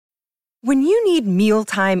When you need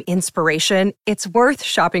mealtime inspiration, it's worth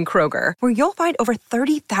shopping Kroger, where you'll find over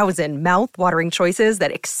 30,000 mouth-watering choices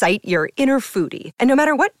that excite your inner foodie. And no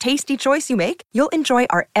matter what tasty choice you make, you'll enjoy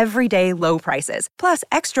our everyday low prices, plus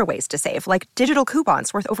extra ways to save, like digital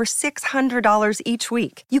coupons worth over $600 each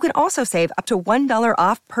week. You can also save up to $1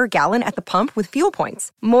 off per gallon at the pump with fuel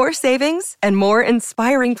points. More savings and more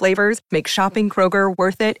inspiring flavors make shopping Kroger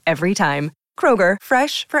worth it every time. Kroger,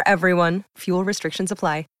 fresh for everyone. Fuel restrictions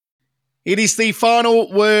apply. It is the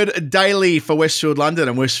final word daily for Westfield London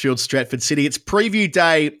and Westfield Stratford City. It's preview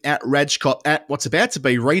day at Rajkot at what's about to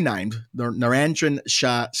be renamed the Narendran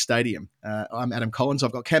Shah Stadium. I'm Adam Collins.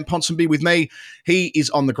 I've got Cam Ponsonby with me. He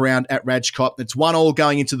is on the ground at Rajkot. It's 1-1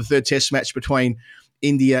 going into the third test match between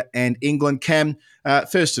India and England. Cam,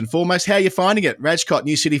 first and foremost, how are you finding it? Rajkot,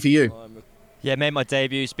 new city for you. Yeah, made my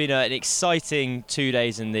debut. It's been an exciting 2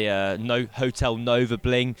 days in the Hotel Nova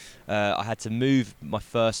Bling. I had to move my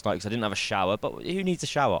first night because I didn't have a shower. But who needs a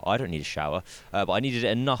shower? I don't need a shower. But I needed it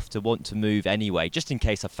enough to want to move anyway, just in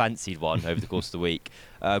case I fancied one over the course of the week.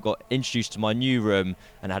 Got introduced to my new room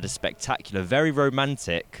and had a spectacular, very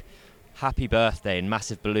romantic happy birthday and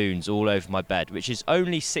massive balloons all over my bed, which is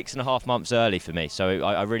only 6.5 months early for me. So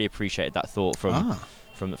I really appreciated that thought from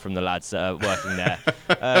the lads working there.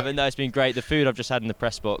 But no, it's been great. The food I've just had in the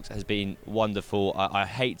press box has been wonderful. I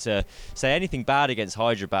hate to say anything bad against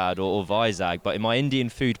Hyderabad or Vizag, but in my Indian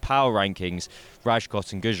food power rankings,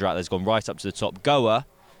 Rajkot and Gujarat has gone right up to the top. Goa,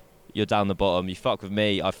 you're down the bottom. You fuck with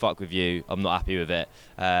me, I fuck with you. I'm not happy with it.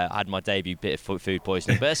 I had my debut bit of food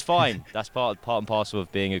poisoning, but it's fine. That's part and parcel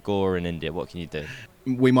of being a Goa in India. What can you do?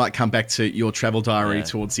 We might come back to your travel diary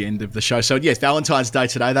towards the end of the show. So, yes, Valentine's Day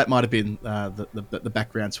today. That might have been the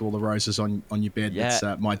background to all the roses on your bed. Yeah.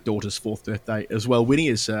 It's my daughter's 4th birthday as well. Winnie,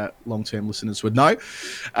 as long-term listeners would know.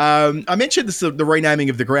 I mentioned this, the renaming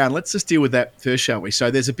of the ground. Let's just deal with that first, shall we? So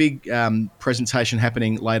there's a big presentation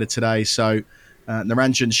happening later today. So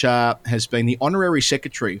Narendran Shah has been the honorary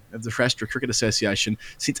secretary of the Shastra Cricket Association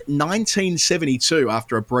since 1972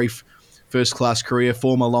 after a brief first-class career.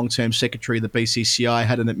 Former long-term secretary of the BCCI,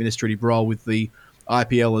 had an administrative role with the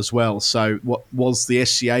IPL as well. So what was the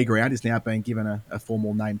SCA ground is now being given a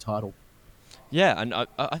formal name title. Yeah, and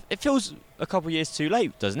it feels a couple of years too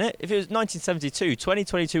late, doesn't it? If it was 1972,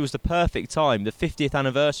 2022 was the perfect time, the 50th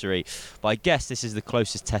anniversary. But I guess this is the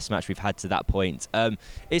closest test match we've had to that point.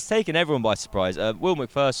 It's taken everyone by surprise. Will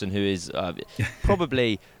McPherson, who is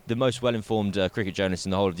probably the most well-informed cricket journalist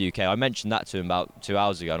in the whole of the UK, I mentioned that to him about 2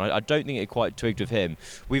 hours ago, and I don't think it quite twigged with him.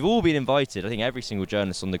 We've all been invited. I think every single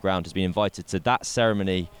journalist on the ground has been invited to that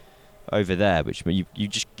ceremony over there, which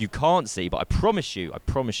you can't see, but I promise you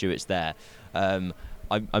it's there.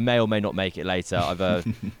 I may or may not make it later. I'm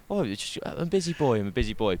a busy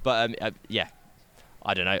boy. But yeah,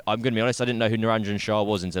 I don't know. I'm going to be honest. I didn't know who Narendran Shah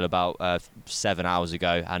was until about 7 hours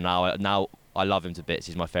ago, and now I love him to bits.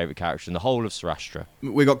 He's my favourite character in the whole of Saurashtra.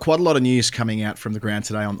 We've got quite a lot of news coming out from the ground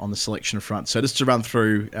today on the selection front. So just to run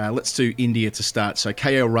through, let's do India to start. So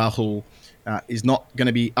KL Rahul is not going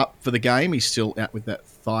to be up for the game. He's still out with that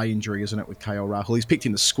thigh injury, isn't it, with KL Rahul. He's picked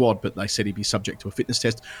in the squad, but they said he'd be subject to a fitness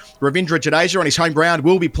test. Ravindra Jadeja on his home ground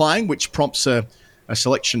will be playing, which prompts a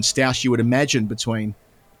selection stoush, you would imagine, between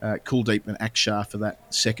Kuldeep and Akshar for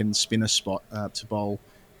that second spinner spot to bowl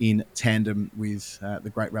in tandem with the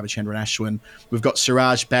great Ravichandran Ashwin. We've got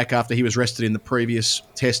Siraj back after he was rested in the previous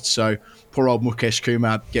test, so poor old Mukesh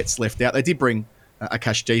Kumar gets left out. They did bring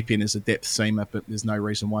Akash Deep in as a depth seamer, but there's no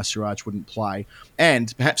reason why Siraj wouldn't play.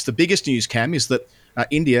 And perhaps the biggest news, Cam, is that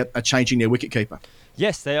India are changing their wicketkeeper.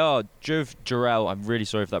 Yes, they are. Dhruv Jurel, I'm really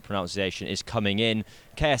sorry for that pronunciation, is coming in.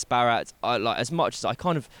 KS Bharat, as much as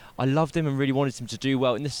I loved him and really wanted him to do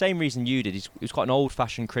well, in the same reason you did. He was quite an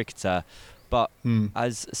old-fashioned cricketer. But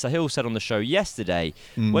as Sahil said on the show yesterday,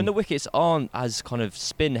 when the wickets aren't as kind of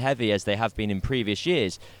spin-heavy as they have been in previous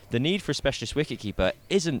years, the need for a specialist wicketkeeper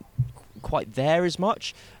isn't quite there as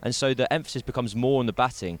much, and so the emphasis becomes more on the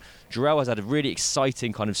batting. Jurel has had a really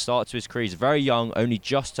exciting kind of start to his career. He's very young, only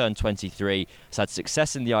just turned 23, has had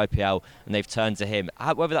success in the IPL, and they've turned to him.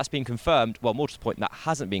 Whether that's been confirmed, well, more to the point, that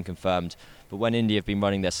hasn't been confirmed, but when India have been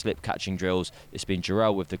running their slip catching drills, it's been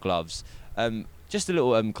Jurel with the gloves. Just a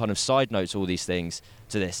little kind of side note to all these things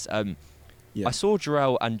to this. Yeah. I saw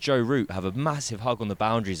Jurel and Joe Root have a massive hug on the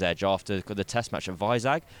boundaries edge after the test match at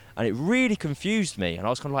Vizag, and it really confused me. And I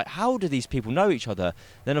was kind of like, how do these people know each other?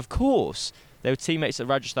 Then, of course, they were teammates at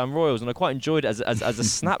Rajasthan Royals, and I quite enjoyed it as a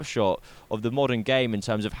snapshot of the modern game in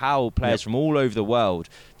terms of how players from all over the world,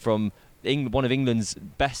 from one of England's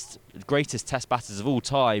greatest test batters of all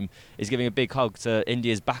time, is giving a big hug to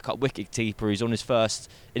India's backup wicketkeeper who's in his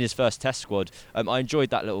first test squad. I enjoyed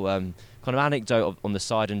that little kind of anecdote on the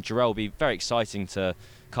side, and Jarrell will be very exciting to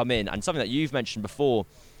come in. And something that you've mentioned before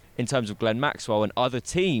in terms of Glenn Maxwell and other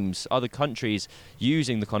teams, other countries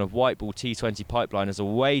using the kind of white ball T20 pipeline as a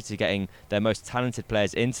way to getting their most talented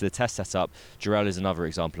players into the test setup. Jarrell is another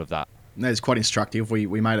example of that. It's quite instructive. We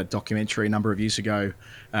made a documentary a number of years ago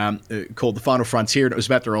called The Final Frontier, and it was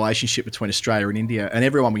about the relationship between Australia and India. And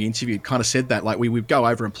everyone we interviewed kind of said that, like, we would go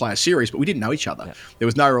over and play a series, but we didn't know each other. Yeah. There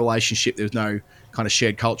was no relationship. There was no kind of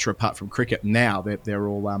shared culture apart from cricket. Now they're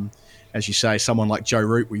all, as you say, someone like Joe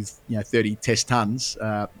Root with 30 test tons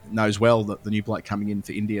knows well that the new bloke coming in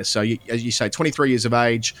for India. So, as you say, 23 years of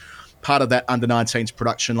age, part of that under-19s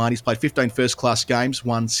production line. He's played 15 first-class games,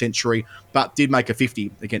 1 century, but did make a 50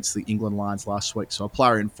 against the England Lions last week. So a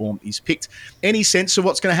player in form is picked. Any sense of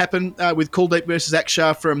what's going to happen with Kuldeep versus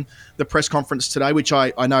Akshar from the press conference today, which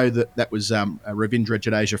I know that was Ravindra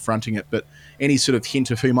Jadeja fronting it, but any sort of hint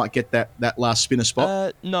of who might get that last spinner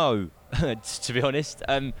spot? No, to be honest.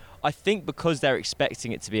 I think because they're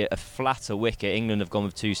expecting it to be a flatter wicket, England have gone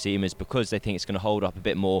with 2 seamers because they think it's going to hold up a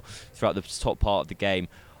bit more throughout the top part of the game.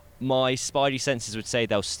 My spidey senses would say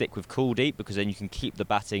they'll stick with Kuldeep because then you can keep the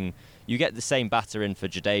batting. You get the same batter in for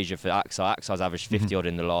Jadeja, for Akshar. Akshar's averaged 50 odd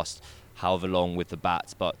in the last however long with the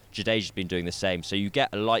bat, but Jadeja's been doing the same. So you get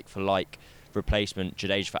a like-for-like replacement,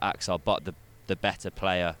 Jadeja for Akshar, but the better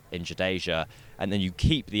player in Jadeja. And then you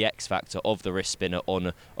keep the X factor of the wrist spinner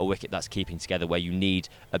on a wicket that's keeping together where you need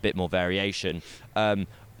a bit more variation.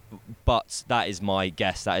 But that is my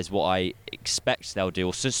guess. That is what I expect they'll do,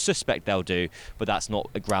 or suspect they'll do, but that's not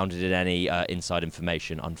grounded in any inside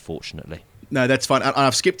information, unfortunately. No, that's fine. And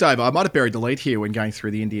I've skipped over. I might have buried the lead here when going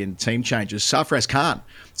through the Indian team changes. Sarfaraz Khan.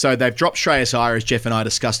 So they've dropped Shreyas Iyer, as Jeff and I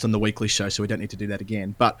discussed on the weekly show, so we don't need to do that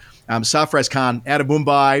again. But Sarfaraz Khan, out of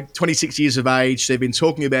Mumbai, 26 years of age. They've been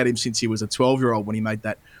talking about him since he was a 12-year-old when he made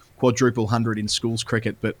that quadruple 100 in schools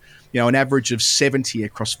cricket, but an average of 70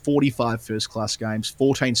 across 45 first-class games,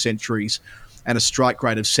 14 centuries, and a strike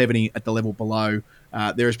rate of 70 at the level below.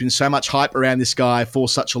 There has been so much hype around this guy for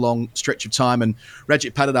such a long stretch of time, and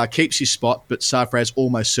Rajat Patidar keeps his spot, but Sarfaraz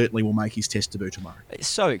almost certainly will make his test debut tomorrow. It's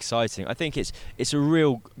so exciting. I think it's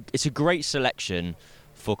a great selection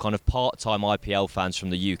for kind of part-time IPL fans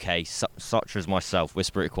from the UK, such as myself,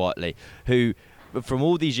 whisper it quietly, who from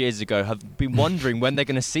all these years ago have been wondering when they're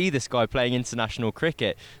going to see this guy playing international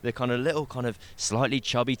cricket. The kind of little kind of slightly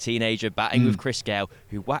chubby teenager batting with Chris Gale,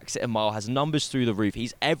 who whacks it a mile, has numbers through the roof.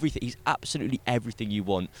 He's everything. He's absolutely everything you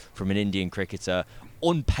want from an Indian cricketer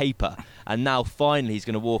on paper. And now finally he's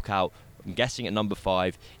going to walk out, I'm guessing at number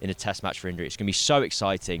 5 in a test match for India. It's going to be so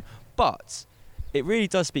exciting. But it really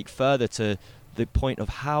does speak further to the point of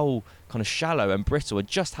how kind of shallow and brittle and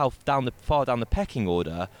just how far down the pecking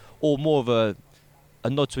order, or more of a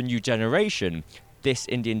nod to a new generation, this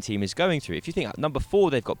Indian team is going through. If you think at number 4,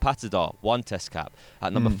 they've got Patidar, 1 test cap.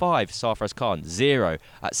 At number 5, Sarfaraz Khan, 0.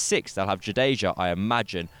 At 6, they'll have Jadeja, I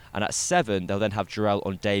imagine. And at 7, they'll then have Jarrell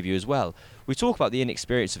on debut as well. We talk about the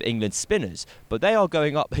inexperience of England's spinners, but they are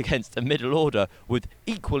going up against a middle order with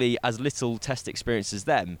equally as little test experience as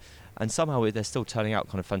them. And somehow they're still turning out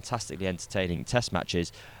kind of fantastically entertaining test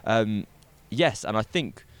matches. Yes, and I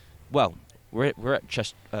think, well, we're at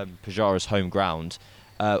Pujara's home ground.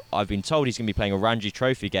 I've been told he's going to be playing a Ranji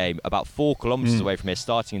Trophy game about 4 kilometres away from here,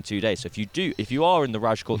 starting in 2 days. So if you are in the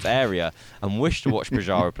Rajkot area and wish to watch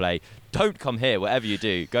Pujara play, don't come here. Whatever you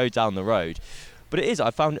do, go down the road. But it is.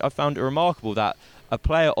 I found it remarkable that a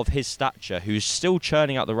player of his stature who's still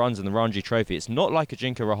churning out the runs in the Ranji Trophy. It's not like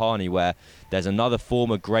Ajinkya Rahane where there's another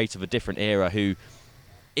former great of a different era who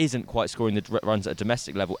isn't quite scoring the runs at a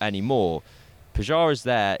domestic level anymore. Pujara's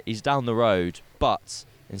there, he's down the road, but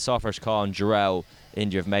in Sarfaraz Khan, Jarrell,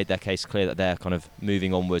 India have made their case clear that they're kind of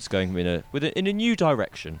moving onwards, going in a new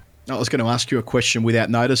direction. I was going to ask you a question without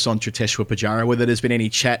notice on Cheteshwar Pujara, whether there's been any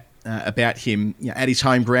chat about him at his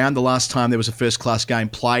home ground. The last time there was a first-class game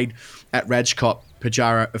played at Rajkot,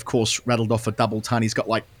 Pujara, of course, rattled off a double ton. He's got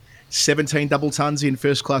like 17 double tons in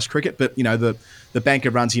first-class cricket, but the bank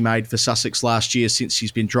of runs he made for Sussex last year since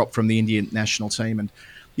he's been dropped from the Indian national team. And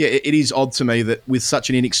yeah, it is odd to me that with such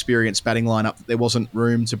an inexperienced batting lineup, there wasn't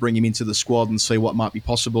room to bring him into the squad and see what might be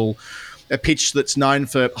possible. A pitch that's known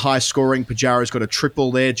for high scoring. Pujara's got a triple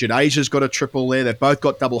there. Jadeja's got a triple there. They've both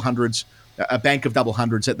got double hundreds, a bank of double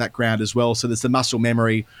hundreds at that ground as well. So there's the muscle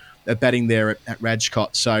memory of batting there at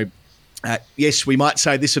Rajkot. So yes, we might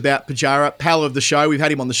say this about Pujara, pal of the show. We've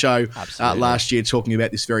had him on the show last year talking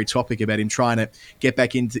about this very topic, about him trying to get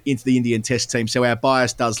back into the Indian Test team. So our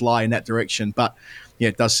bias does lie in that direction. But yeah,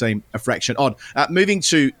 it does seem a fraction odd. Moving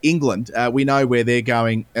to England, we know where they're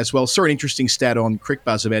going as well. Saw an interesting stat on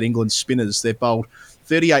CricBuzz about England's spinners. They've bowled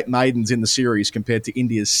 38 maidens in the series compared to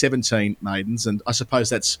India's 17 maidens, and I suppose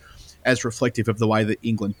that's as reflective of the way that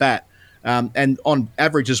England bat. And on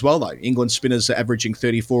average as well, though, England spinners are averaging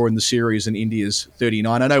 34 in the series and India's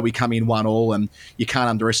 39. I know we come in 1-1, and you can't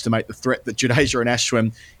underestimate the threat that Jadeja and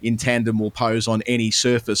Ashwin in tandem will pose on any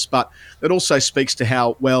surface. But it also speaks to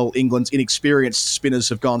how well England's inexperienced spinners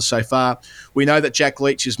have gone so far. We know that Jack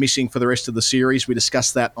Leach is missing for the rest of the series. We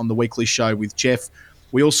discussed that on the weekly show with Jeff.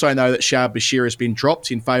 We also know that Shahab Bashir has been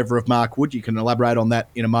dropped in favour of Mark Wood. You can elaborate on that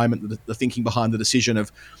in a moment, the thinking behind the decision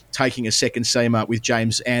of taking a second seamer with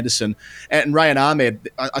James Anderson. And Rayan Ahmed,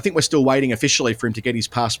 I think we're still waiting officially for him to get his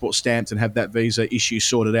passport stamped and have that visa issue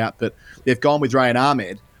sorted out. But they've gone with Rayan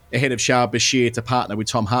Ahmed ahead of Shahab Bashir to partner with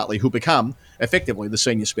Tom Hartley, who'll become effectively the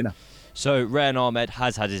senior spinner. So Rayan Ahmed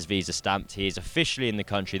has had his visa stamped. He is officially in the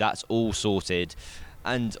country. That's all sorted.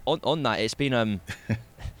 And on that, it's been...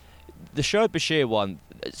 the Shoaib Bashir one,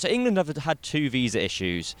 so England have had 2 visa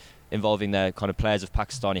issues involving their kind of players of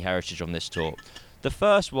Pakistani heritage on this tour. The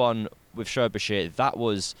first one with Shoaib Bashir, that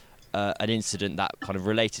was an incident that kind of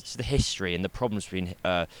related to the history and the problems between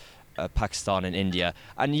Pakistan and India.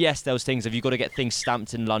 And yes, there was things of you got to get things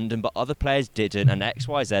stamped in London, but other players didn't, and X,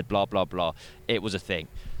 Y, Z, blah, blah, blah. It was a thing.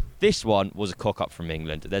 This one was a cock-up from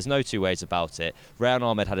England. There's no two ways about it. Rayan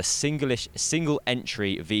Ahmed had a single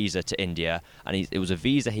entry visa to India, and it was a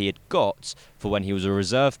visa he had got for when he was a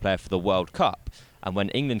reserve player for the World Cup. And when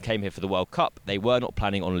England came here for the World Cup, they were not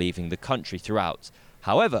planning on leaving the country throughout.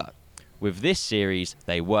 However, with this series,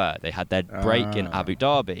 they were. They had their break in Abu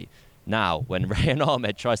Dhabi. Now, when Rayan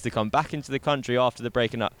Ahmed tries to come back into the country after the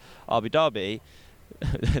break in Abu Dhabi,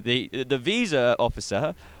 the visa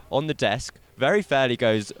officer on the desk very fairly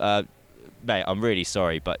goes, mate, I'm really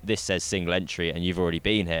sorry, but this says single entry and you've already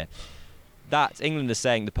been here. That England is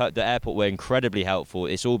saying the airport were incredibly helpful.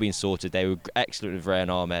 It's all been sorted. They were excellent with Rayan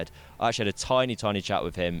Ahmed. I actually had a tiny chat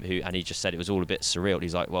with him, and he just said it was all a bit surreal.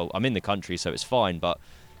 He's like, well, I'm in the country, so it's fine, but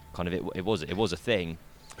kind of it was a thing.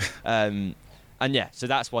 And yeah, so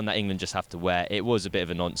that's one that England just have to wear. It was a bit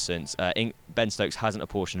of a nonsense. Ben Stokes hasn't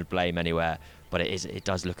apportioned blame anywhere, but it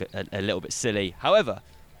does look a little bit silly. However,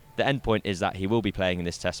 the end point is that he will be playing in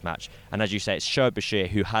this test match. And as you say, it's Shoaib Bashir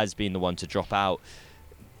who has been the one to drop out.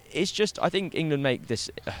 It's just, I think England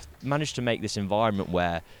managed to make this environment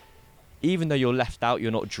where even though you're left out,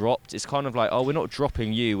 you're not dropped. It's kind of like, oh, we're not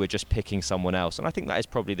dropping you, we're just picking someone else. And I think that is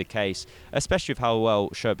probably the case, especially with how well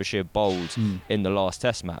Shoaib Bashir bowled in the last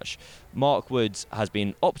test match. Mark Woods has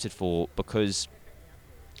been opted for because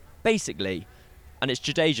basically, and it's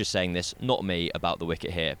Jadeja saying this, not me, about the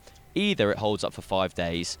wicket here, either it holds up for 5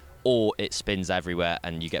 days or it spins everywhere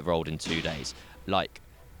and you get rolled in 2 days. Like,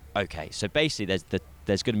 okay, so basically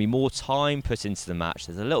there's going to be more time put into the match.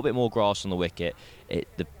 There's a little bit more grass on the wicket.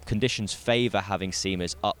 The conditions favour having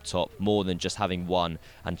seamers up top more than just having one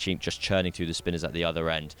and just churning through the spinners at the other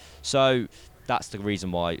end. So that's the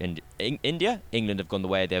reason why England have gone the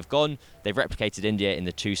way they've gone. They've replicated India in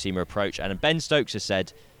the 2-seamer approach. And Ben Stokes has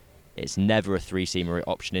said it's never a 3-seamer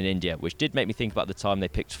option in India, which did make me think about the time they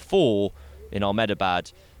picked 4 in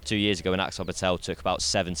Ahmedabad 2 years ago when Axar Patel took about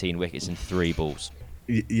 17 wickets in 3 balls.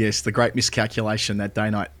 Yes, the great miscalculation, that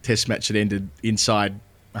day-night test match that ended inside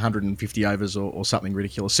 150 overs or something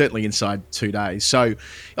ridiculous, certainly inside 2 days. So,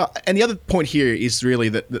 and the other point here is really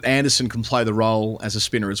that Anderson can play the role as a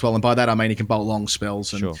spinner as well. And by that, I mean he can bowl long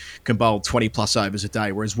spells and can bowl 20-plus overs a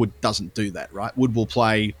day, whereas Wood doesn't do that, right? Wood will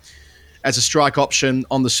play as a strike option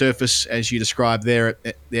on the surface, as you described there.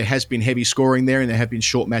 There has been heavy scoring there and there have been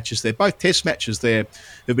short matches there. Both test matches there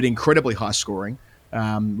have been incredibly high scoring.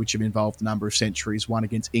 Which have involved a number of centuries, one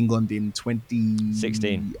against England in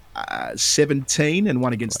 2017 and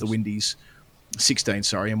one against the Windies, 16,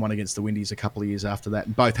 sorry, and one against the Windies a couple of years after that.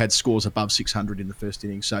 And both had scores above 600 in the first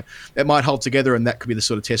innings. So that might hold together, and that could be the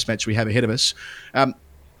sort of test match we have ahead of us.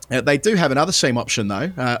 They do have another seam option,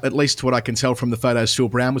 though, at least what I can tell from the photos Phil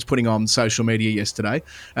Brown was putting on social media yesterday.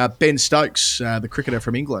 Ben Stokes, the cricketer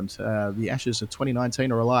from England, the Ashes of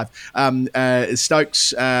 2019 are alive.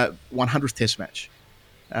 Stokes' 100th test match.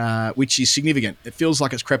 Which is significant. It feels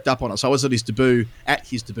like it's crept up on us. I was at his debut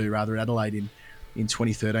at Adelaide in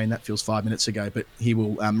 2013. That feels 5 minutes ago. But he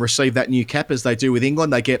will receive that new cap as they do with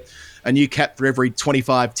England. They get a new cap for every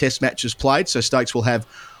 25 test matches played. So Stokes will have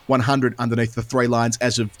 100 underneath the 3 lines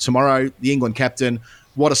as of tomorrow. The England captain,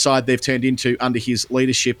 what a side they've turned into under his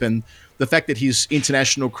leadership. And the fact that his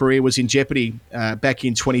international career was in jeopardy back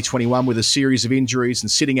in 2021 with a series of injuries and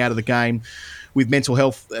sitting out of the game with mental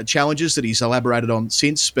health challenges that he's elaborated on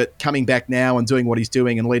since, but coming back now and doing what he's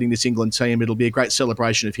doing and leading this England team, it'll be a great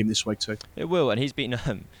celebration of him this week too. It will, and he's been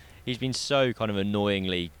so kind of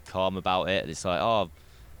annoyingly calm about it. It's like,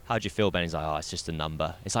 how do you feel, Ben? He's like, oh, it's just a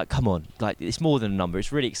number. It's like, come on, like it's more than a number.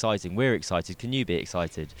 It's really exciting. We're excited. Can you be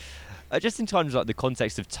excited? Just in terms of like the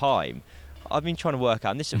context of time, I've been trying to work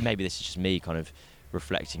out, and maybe this is just me kind of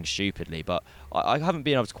reflecting stupidly, but I haven't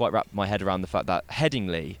been able to quite wrap my head around the fact that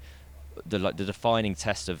Headingley, the defining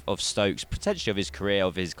test of Stokes, potentially of his career,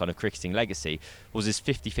 of his kind of cricketing legacy, was his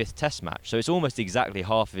 55th Test match. So it's almost exactly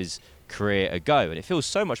half of his career ago, and it feels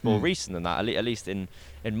so much more recent than that, at least in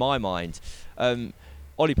my mind.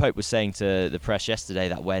 Ollie Pope was saying to the press yesterday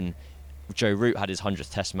that when Joe Root had his 100th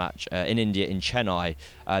Test match in India, in Chennai,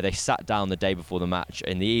 they sat down the day before the match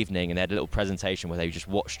in the evening, and they had a little presentation where they just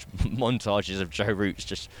watched montages of Joe Root's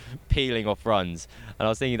just peeling off runs. And I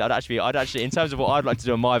was thinking that I'd actually, in terms of what I'd like to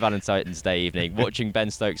do on my Valentine's Day evening, watching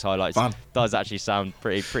Ben Stokes highlights does actually sound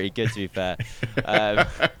pretty good, to be fair.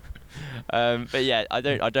 But yeah, I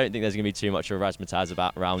don't think there's going to be too much of a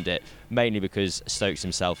razzmatazz around it, mainly because Stokes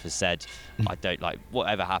himself has said, I don't like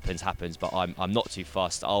whatever happens, but I'm not too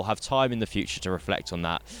fussed. I'll have time in the future to reflect on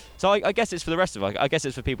that. So I guess it's for the rest of us. I guess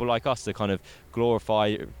it's for people like us to kind of glorify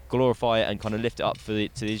it and kind of lift it up to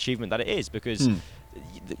the achievement that it is, because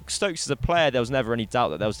Stokes as a player, there was never any doubt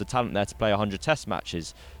that there was the talent there to play 100 Test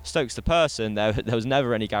matches. Stokes the person, there was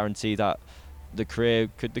never any guarantee that the career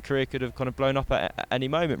could have kind of blown up at any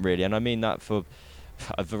moment, really. And I mean that for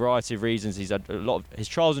a variety of reasons. He's had a lot of his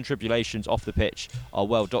trials and tribulations off the pitch are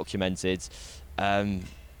well documented, and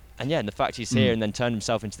the fact he's here and then turned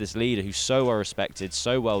himself into this leader who's so well respected,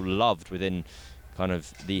 so well loved within kind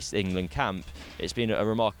of the East England camp, it's been a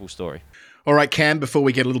remarkable story. All right, Cam, before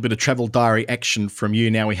we get a little bit of travel diary action from you,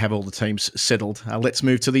 now we have all the teams settled, let's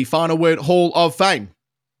move to the Final Word Hall of Fame.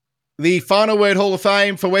 The Final Word Hall of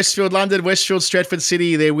Fame for Westfield London, Westfield Stratford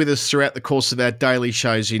City. They're with us throughout the course of our daily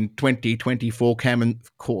shows in 2024, Cam, and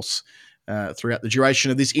of course, throughout the duration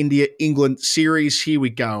of this India-England series. Here we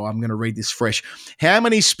go. I'm going to read this fresh. How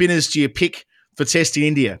many spinners do you pick for Test in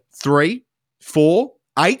India? 3, 4,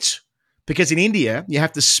 8? Because in India, you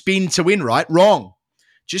have to spin to win, right? Wrong.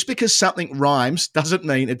 Just because something rhymes doesn't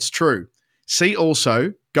mean it's true. See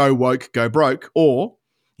also, go woke, go broke, or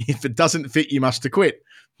if it doesn't fit, you must acquit.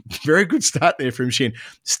 Very good start there from Shin.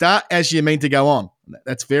 Start as you mean to go on.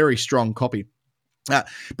 That's very strong copy.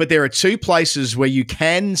 But there are 2 places where you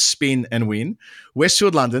can spin and win,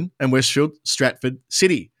 Westfield London and Westfield Stratford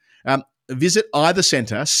City. Visit either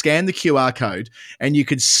centre, scan the QR code, and you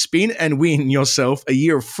could spin and win yourself a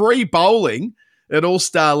year of free bowling at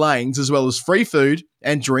All-Star Lanes, as well as free food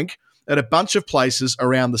and drink at a bunch of places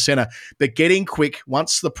around the centre. But getting quick,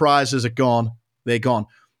 once the prizes are gone, they're gone.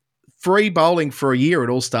 Free bowling for a year at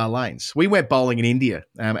All-Star Lanes. We went bowling in India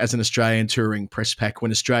as an Australian touring press pack when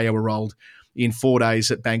Australia were rolled in 4 days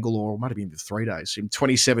at Bangalore, or it might have been 3 days. In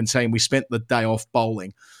 2017, we spent the day off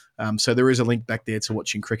bowling. So there is a link back there to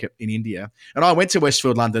watching cricket in India. And I went to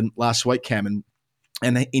Westfield London last week, Cam,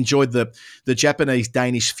 and enjoyed the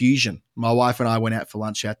Japanese-Danish fusion. My wife and I went out for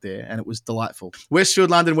lunch out there, and it was delightful. Westfield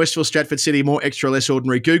London, Westfield Stratford City, more extra, less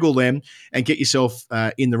ordinary. Google them and get yourself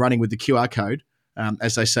in the running with the QR code.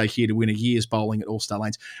 As they say here, to win a year's bowling at All-Star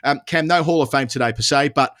Lanes. Cam, no Hall of Fame today per se,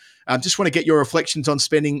 but just want to get your reflections on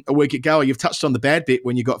spending a week at Goa. You've touched on the bad bit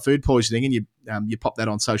when you got food poisoning, and you pop that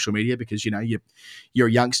on social media because, you're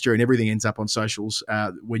a youngster and everything ends up on socials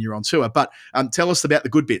when you're on tour. But tell us about the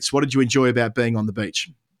good bits. What did you enjoy about being on the beach?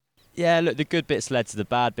 Yeah, look, the good bits led to the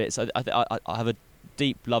bad bits. I have a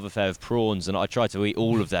deep love affair of prawns, and I try to eat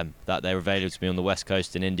all of them that they're available to me on the west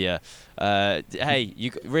coast in India. Life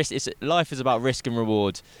is about risk and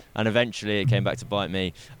reward, and eventually it came back to bite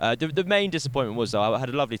me. The main disappointment was, though, I had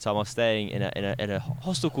a lovely time. I was staying in a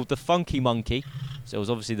hostel called the Funky Monkey, so it was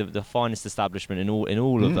obviously the finest establishment in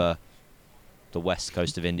all of the west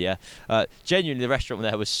coast of India. Genuinely, the restaurant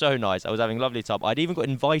there was so nice. I was having a lovely time. I'd even got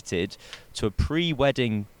invited to a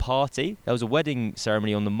pre-wedding party. There was a wedding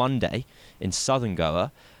ceremony on the Monday in southern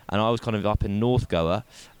Goa, and I was kind of up in North Goa,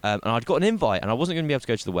 and I'd got an invite, and I wasn't going to be able to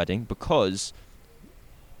go to the wedding because,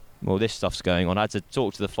 well, this stuff's going on. I had to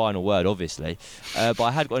talk to the final word, obviously, but I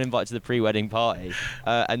had got an invite to the pre-wedding party,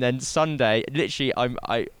 and then Sunday, literally,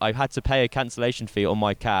 I had to pay a cancellation fee on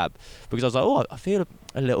my cab because I was like, oh, I feel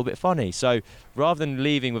a little bit funny. So rather than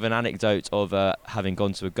leaving with an anecdote of having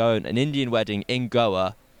gone to an Indian wedding in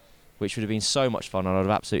Goa, which would have been so much fun, and I'd have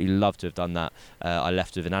absolutely loved to have done that, I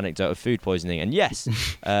left with an anecdote of food poisoning. And yes,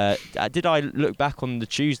 did I look back on the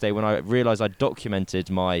Tuesday when I realised I documented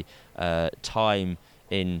my time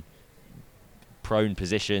in prone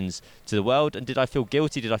positions to the world, and did I feel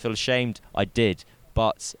guilty? Did I feel ashamed? I did.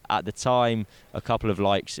 But at the time, a couple of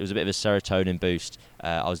likes, it was a bit of a serotonin boost.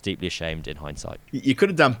 I was deeply ashamed in hindsight. You could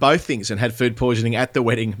have done both things and had food poisoning at the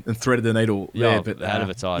wedding and threaded the needle there. But a hell of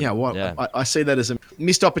a time. I see that as a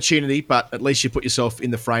missed opportunity, but at least you put yourself in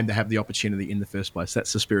the frame to have the opportunity in the first place.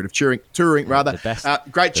 That's the spirit of touring rather.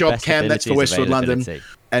 Great job, Cam. That's for Westfield London.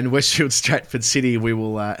 And Westfield Stratford City, we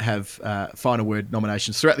will have final word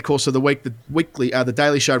nominations throughout the course of the week. The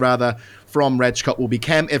Daily Show from Rajkot will be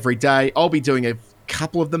Cam every day. I'll be doing a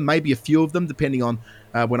couple of them, maybe a few of them, depending on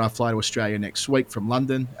when I fly to Australia next week from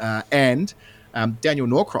London. And Daniel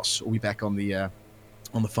Norcross will be back on the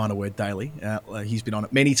Final Word Daily. He's been on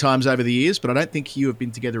it many times over the years, but I don't think you have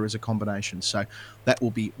been together as a combination. So that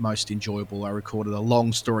will be most enjoyable. I recorded a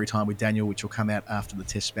long story time with Daniel, which will come out after the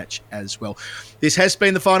test match as well. This has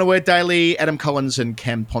been the Final Word Daily. Adam Collins and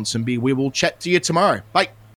Cam Ponsonby. We will chat to you tomorrow. Bye.